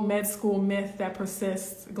some old med school myth that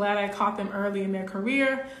persists. Glad I caught them early in their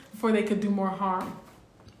career before they could do more harm.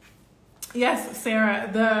 Yes, Sarah,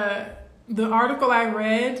 the article I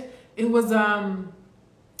read, it was a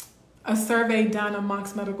survey done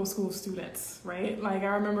amongst medical school students, right? Like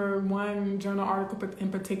I remember one journal article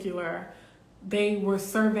in particular, they were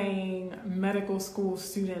surveying medical school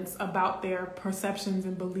students about their perceptions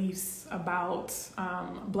and beliefs about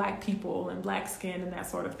Black people and Black skin and that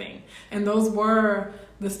sort of thing. And those were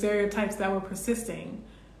the stereotypes that were persisting.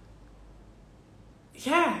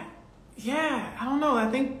 Yeah, I don't know.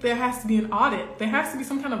 I think there has to be an audit. There has to be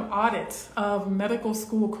some kind of audit of medical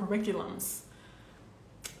school curriculums.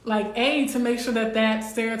 Like, to make sure that that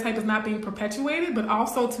stereotype is not being perpetuated, but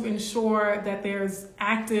also to ensure that there's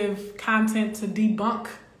active content to debunk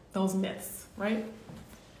those myths, right?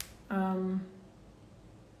 I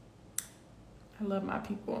love my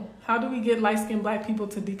people. How do we get light-skinned Black people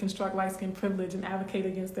to deconstruct light-skinned privilege and advocate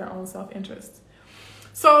against their own self-interest?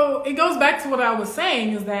 So it goes back to what I was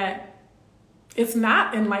saying, is that it's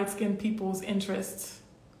not in light-skinned people's interest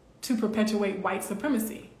to perpetuate white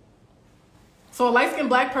supremacy. So a light-skinned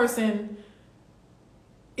Black person,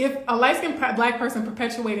 if a light-skinned Black person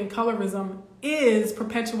perpetuating colorism is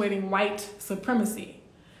perpetuating white supremacy.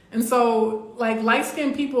 And so like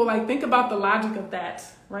light-skinned people, like think about the logic of that,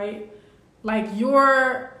 right? Like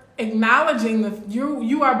you're acknowledging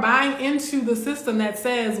you are buying into the system that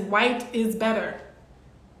says white is better.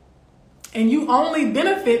 And you only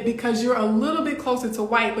benefit because you're a little bit closer to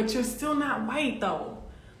white, but you're still not white though.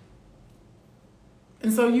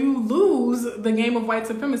 And so you lose the game of white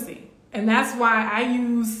supremacy. And that's why I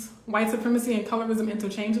use white supremacy and colorism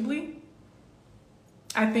interchangeably.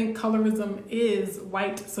 I think colorism is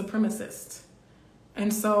white supremacist.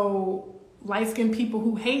 And so light-skinned people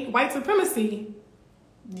who hate white supremacy,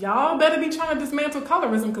 y'all better be trying to dismantle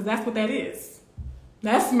colorism, because that's what that is.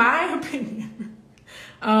 That's my opinion.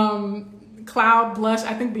 Cloud Blush,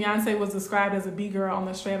 I think Beyonce was described as a B-girl on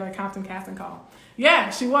the Straight Outta Compton casting call. Yeah,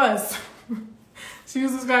 she was. She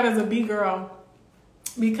was described as a B-girl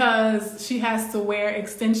because she has to wear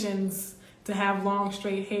extensions to have long,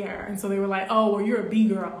 straight hair. And so they were like, oh, well, you're a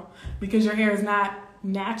B-girl because your hair is not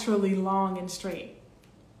naturally long and straight.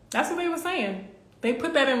 That's what they were saying. They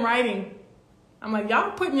put that in writing. I'm like,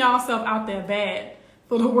 y'all putting y'allself out there bad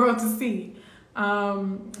for the world to see.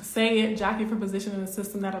 Say it, jockey for position in a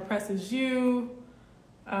system that oppresses you.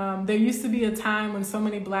 There used to be a time when so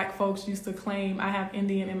many Black folks used to claim, I have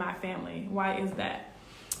Indian in my family. Why is that?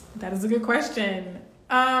 That is a good question.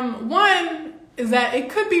 One is that it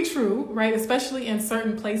could be true, right? Especially in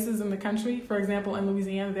certain places in the country. For example, in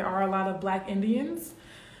Louisiana, there are a lot of Black Indians.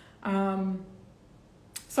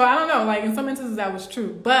 So I don't know, like in some instances that was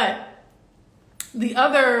true. But the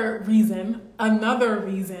other reason, another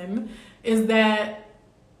reason, is that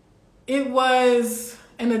it was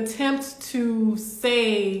an attempt to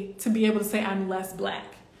be able to say I'm less Black,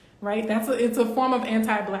 right? It's a form of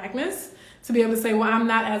anti-Blackness to be able to say, well, I'm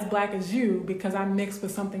not as Black as you because I'm mixed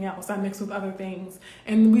with something else. I'm mixed with other things.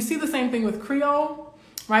 And we see the same thing with Creole,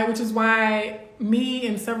 right? Which is why me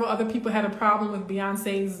and several other people had a problem with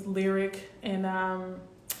Beyonce's lyric. And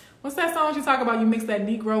what's that song you talk about? You mix that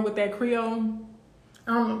Negro with that Creole?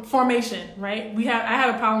 Formation, right? I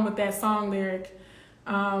had a problem with that song lyric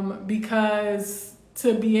because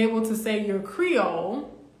to be able to say you're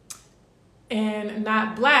Creole and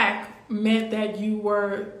not Black meant that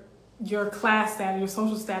your class status, your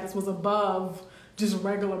social status was above just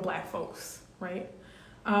regular Black folks, right?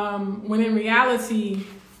 When in reality,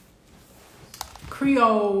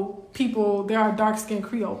 Creole people, there are dark-skinned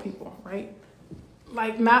Creole people, right?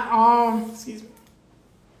 Like not all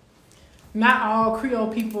Creole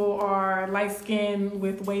people are light-skinned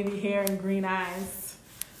with wavy hair and green eyes.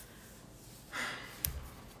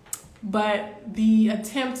 But the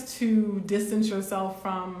attempt to distance yourself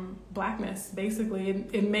from Blackness, basically,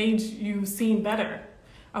 it made you seem better.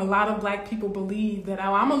 A lot of Black people believe that,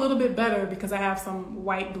 oh, I'm a little bit better because I have some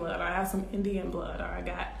white blood, or I have some Indian blood, or I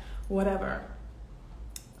got whatever.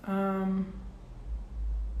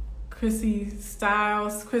 Chris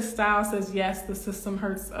Styles says, yes, the system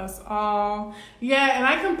hurts us all. Yeah, and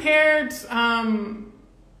I compared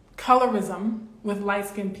colorism with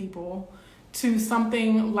light-skinned people to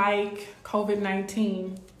something like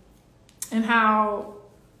COVID-19 and how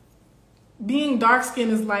being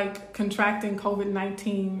dark-skinned is like contracting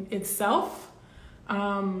COVID-19 itself,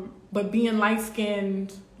 but being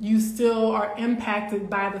light-skinned, you still are impacted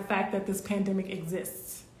by the fact that this pandemic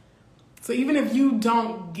exists. So even if you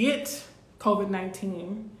don't get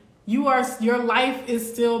COVID-19, your life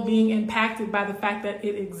is still being impacted by the fact that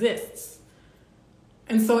it exists.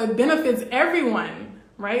 And so it benefits everyone,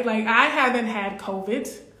 right? Like I haven't had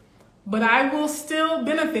COVID, but I will still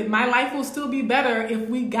benefit. My life will still be better if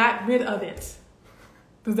we got rid of it.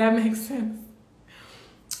 Does that make sense?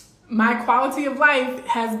 My quality of life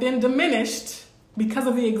has been diminished because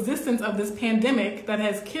of the existence of this pandemic that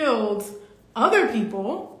has killed other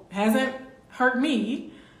people, hasn't hurt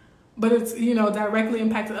me, but it's, directly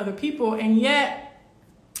impacted other people. And yet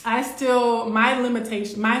my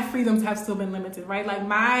freedoms have still been limited, right? Like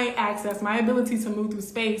my access, my ability to move through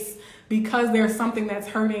space because there's something that's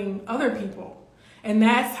hurting other people. And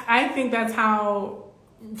I think that's how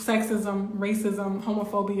sexism, racism,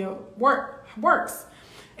 homophobia works.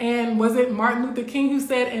 And was it Martin Luther King who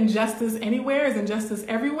said injustice anywhere is injustice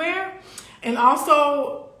everywhere? And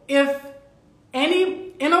also, in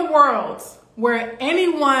a world where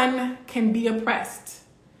anyone can be oppressed,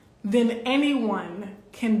 then anyone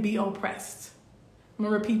can be oppressed. I'm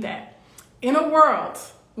gonna repeat that. In a world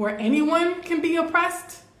where anyone can be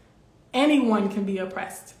oppressed, anyone can be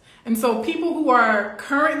oppressed. And so people who are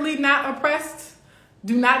currently not oppressed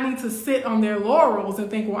do not need to sit on their laurels and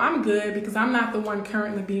think, well, I'm good because I'm not the one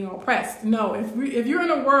currently being oppressed. No, if you're in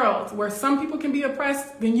a world where some people can be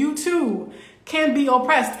oppressed, then you too can be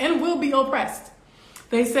oppressed and will be oppressed.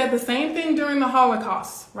 They said the same thing during the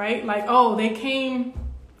Holocaust, right? Like, oh, they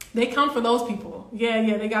come for those people.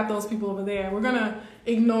 Yeah, they got those people over there. We're gonna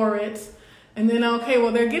ignore it. And then, okay,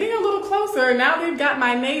 well, they're getting a little closer. Now they've got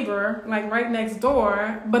my neighbor, like right next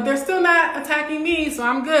door, but they're still not attacking me, so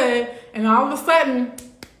I'm good. And all of a sudden,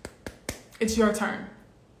 it's your turn.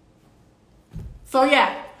 So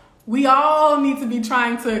yeah, we all need to be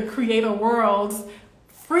trying to create a world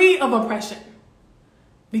free of oppression.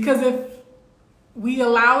 Because if we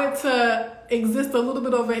allow it to exist a little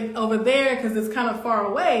bit over there because it's kind of far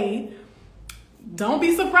away, don't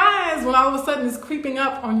be surprised when all of a sudden it's creeping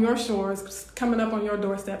up on your shores, coming up on your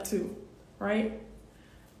doorstep too, right?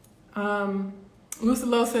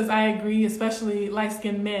 Lucilo says, I agree, especially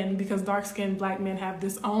light-skinned men, because dark-skinned black men have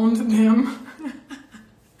disowned them.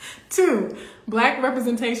 2, black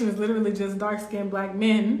representation is literally just dark-skinned black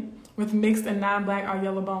men with mixed and non-black or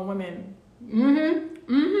yellow-bone women.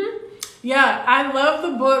 Yeah, I love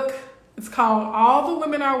the book. It's called All the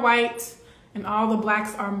Women Are White and All the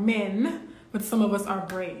Blacks Are Men, but some of us are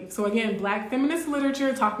brave. So again, black feminist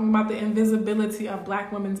literature talking about the invisibility of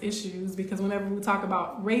black women's issues, because whenever we talk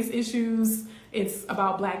about race issues, it's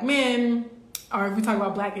about black men. Or if we talk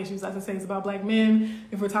about black issues, as I say, it's about black men.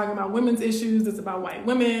 If we're talking about women's issues, it's about white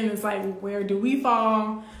women. It's like, where do we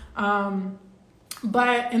fall?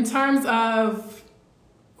 But in terms of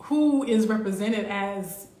who is represented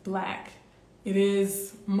as black, it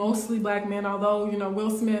is mostly black men, although,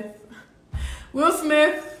 Will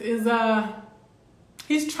Smith is,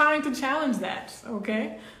 he's trying to challenge that,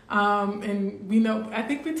 okay? And we know, I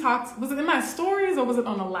think we talked, was it in my stories or was it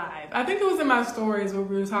on a live? I think it was in my stories where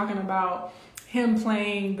we were talking about him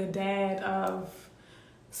playing the dad of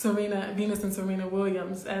Venus and Serena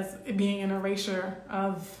Williams as being an erasure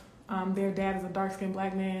of their dad as a dark-skinned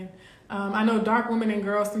black man. I know Dark Women and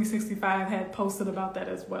Girls 365 had posted about that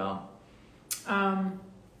as well.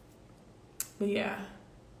 But yeah.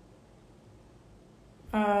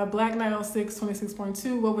 Black 906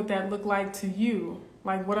 26.2, what would that look like to you?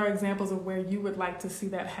 Like, what are examples of where you would like to see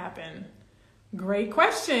that happen? Great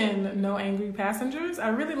question. No angry passengers. I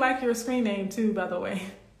really like your screen name too, by the way.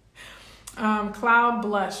 Cloud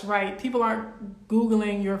Blush, right. People aren't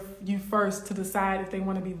Googling you first to decide if they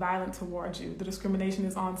want to be violent towards you. The discrimination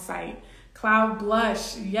is on site. Cloud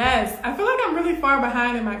Blush, yes. I feel like I'm really far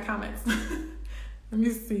behind in my comments. Let me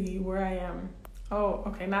see where I am. Oh,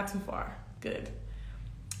 okay, not too far. Good.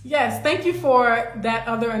 Yes, thank you for that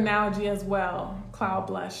other analogy as well, Cloud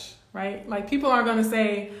Blush, right? Like, people aren't going to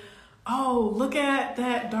say, oh, look at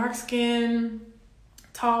that dark-skinned,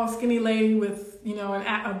 tall, skinny lady with,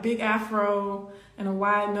 a big afro and a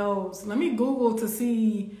wide nose. Let me Google to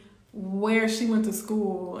see where she went to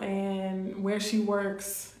school and where she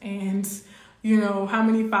works and, how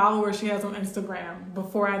many followers she has on Instagram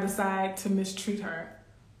before I decide to mistreat her.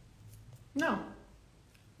 No.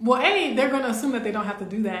 Well, they're going to assume that they don't have to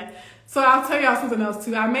do that. So I'll tell y'all something else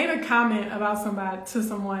too. I made a comment about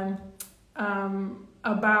someone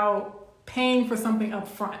about paying for something up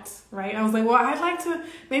front, right? I was like, well, I'd like to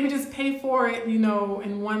maybe just pay for it,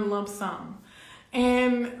 in one lump sum.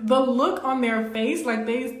 And the look on their face, like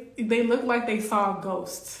they looked like they saw a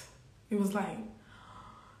ghost. It was like,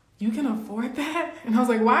 you can afford that? And I was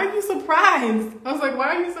like, why are you surprised? I was like,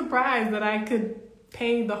 why are you surprised that I could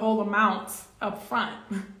pay the whole amount up front?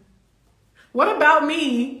 What about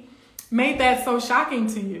me made that so shocking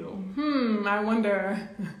to you? I wonder.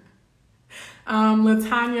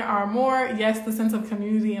 Latanya R. Moore, yes, the sense of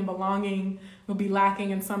community and belonging will be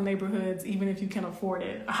lacking in some neighborhoods, even if you can afford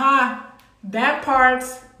it. Aha! That part,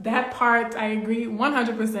 I agree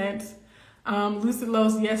 100%. Lucid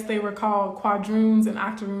Los, yes, they were called quadroons and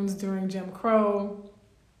octoroons during Jim Crow.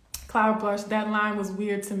 Cloud Brush, that line was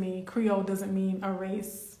weird to me. Creole doesn't mean a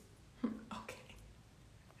race. Okay.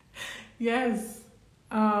 Yes.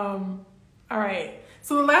 All right.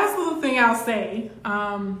 So the last little thing I'll say,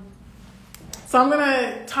 so I'm going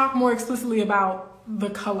to talk more explicitly about the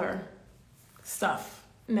color stuff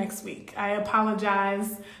next week. I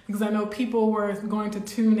apologize because I know people were going to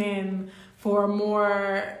tune in for a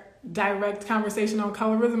more direct conversation on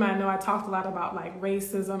colorism. I know I talked a lot about like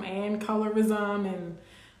racism and colorism and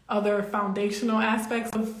other foundational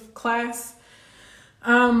aspects of class.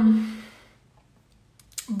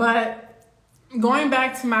 But going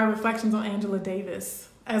back to my reflections on Angela Davis,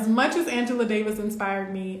 as much as Angela Davis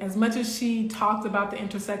inspired me, as much as she talked about the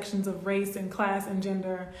intersections of race and class and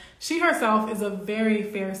gender, she herself is a very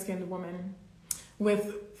fair-skinned woman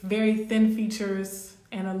with very thin features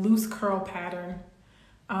and a loose curl pattern,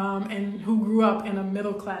 and who grew up in a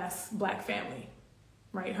middle-class Black family,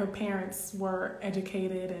 right? Her parents were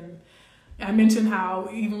educated, and I mentioned how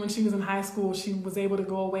even when she was in high school, she was able to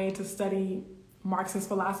go away to study Marxist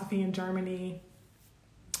philosophy in Germany.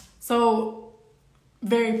 So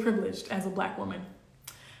very privileged as a Black woman.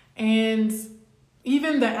 And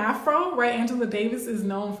even the afro, right? Angela Davis is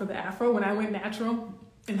known for the afro. When I went natural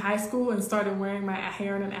in high school and started wearing my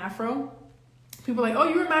hair in an afro, people were like, oh,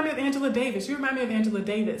 you remind me of Angela Davis. You remind me of Angela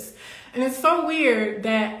Davis. And it's so weird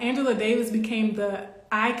that Angela Davis became the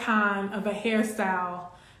icon of a hairstyle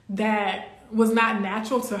that was not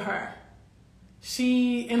natural to her.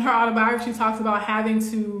 She, in her autobiography, talks about having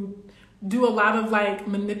to do a lot of like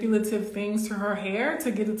manipulative things to her hair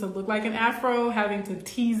to get it to look like an afro, having to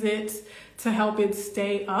tease it to help it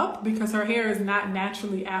stay up because her hair is not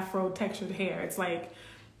naturally afro textured hair. It's like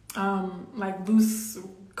loose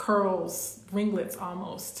curls, ringlets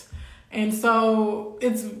almost. And so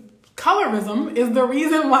it's colorism is the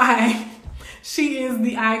reason why she is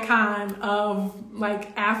the icon of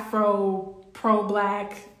like afro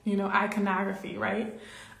pro-Black, iconography, right?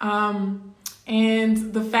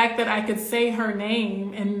 And the fact that I could say her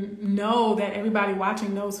name and know that everybody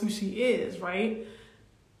watching knows who she is, right?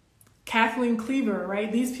 Kathleen Cleaver,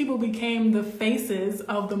 right? These people became the faces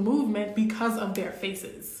of the movement because of their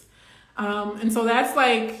faces. And so that's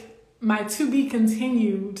like my to be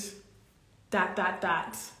continued ...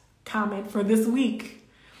 comment for this week.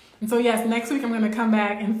 And so yes, next week I'm going to come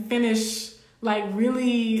back and finish like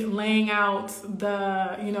really laying out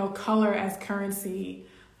the, color as currency,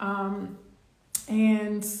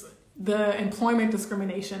 and the employment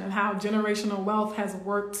discrimination and how generational wealth has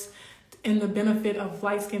worked in the benefit of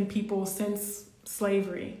light-skinned people since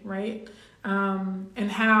slavery, right?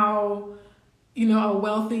 And how, a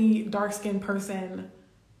wealthy dark-skinned person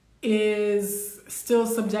is still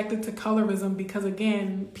subjected to colorism because,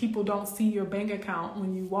 again, people don't see your bank account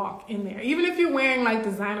when you walk in there. Even if you're wearing like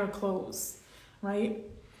designer clothes, right?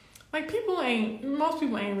 Like most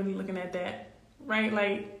people ain't really looking at that, right?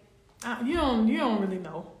 Like, you don't really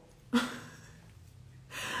know.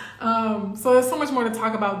 So there's so much more to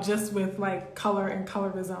talk about just with like color and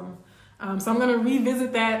colorism. So I'm going to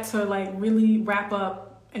revisit that to like really wrap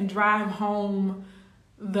up and drive home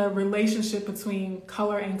the relationship between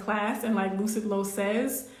color and class. And like Lucid Low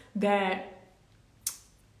says, that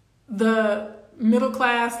the middle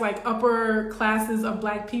class, like upper classes of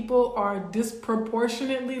Black people are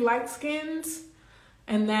disproportionately light-skinned.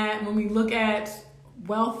 And that when we look at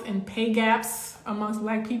wealth and pay gaps amongst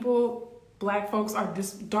Black people, Black folks are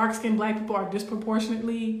dark-skinned Black people are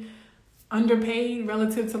disproportionately underpaid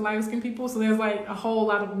relative to light-skinned people. So there's like a whole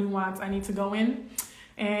lot of nuance I need to go in.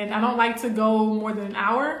 And I don't like to go more than an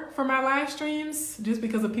hour for my live streams just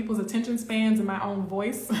because of people's attention spans and my own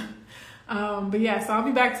voice. But yeah, so I'll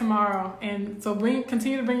be back tomorrow. And so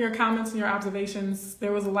continue to bring your comments and your observations.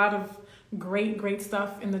 There was a lot of great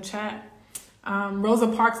stuff in the chat. Rosa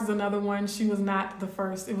Parks is another one. She was not the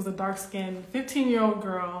first. It was a dark-skinned 15-year-old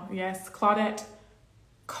girl. Yes, Claudette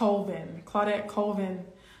Colvin. Claudette Colvin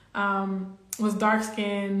was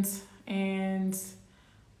dark-skinned and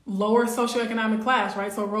lower socioeconomic class,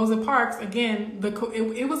 right? So Rosa Parks, again,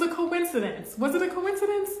 it was a coincidence. Was it a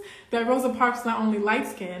coincidence that Rosa Parks not only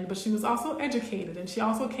light-skinned, but she was also educated, and she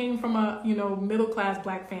also came from a, middle-class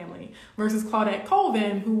Black family, versus Claudette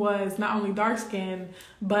Colvin, who was not only dark-skinned,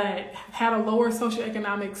 but had a lower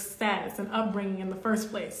socioeconomic status and upbringing in the first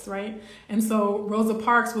place, right? And so Rosa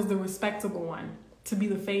Parks was the respectable one to be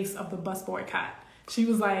the face of the bus boycott. She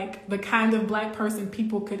was like the kind of Black person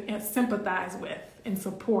people could sympathize with and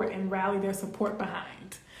support and rally their support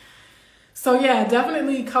behind. So yeah,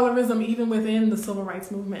 definitely colorism even within the civil rights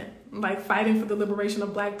movement, like fighting for the liberation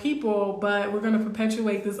of Black people, but we're going to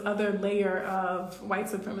perpetuate this other layer of white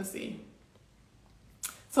supremacy.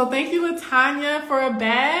 So thank you, Latanya, for a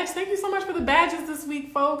badge. Thank you so much for the badges this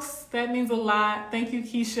week, folks. That means a lot. Thank you,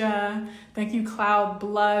 Keisha. Thank you, Cloud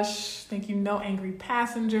Blush. Thank you, No Angry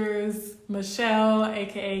Passengers. Michelle,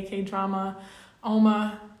 aka K-Drama.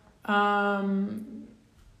 Oma.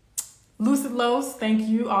 Lucid Los, thank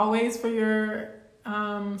you always for your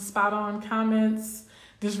spot on comments.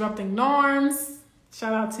 Disrupting Norms,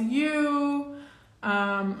 shout out to you.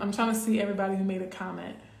 I'm trying to see everybody who made a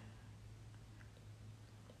comment.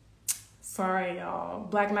 Sorry, y'all.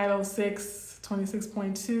 Black Knight 06,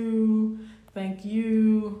 26.2, thank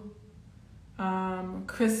you.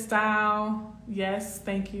 Crystal, yes,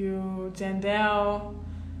 thank you. Jandel,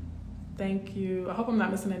 thank you. I hope I'm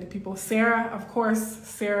not missing any people. Sarah, of course,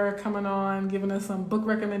 Sarah coming on, giving us some book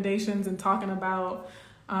recommendations and talking about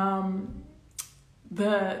the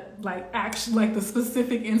the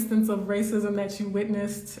specific instance of racism that you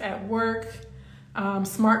witnessed at work.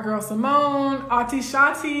 Smart Girl Simone, Ati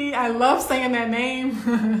Shati, I love saying that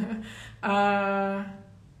name.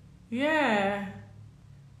 Yeah.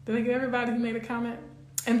 Did I get everybody who made a comment?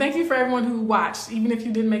 And thank you for everyone who watched. Even if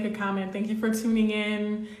you didn't make a comment, thank you for tuning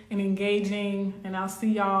in and engaging. And I'll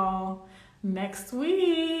see y'all next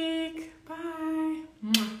week. Bye.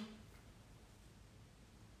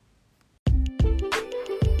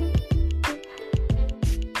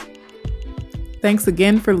 Thanks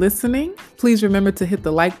again for listening. Please remember to hit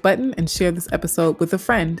the like button and share this episode with a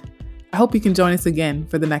friend. I hope you can join us again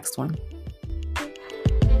for the next one.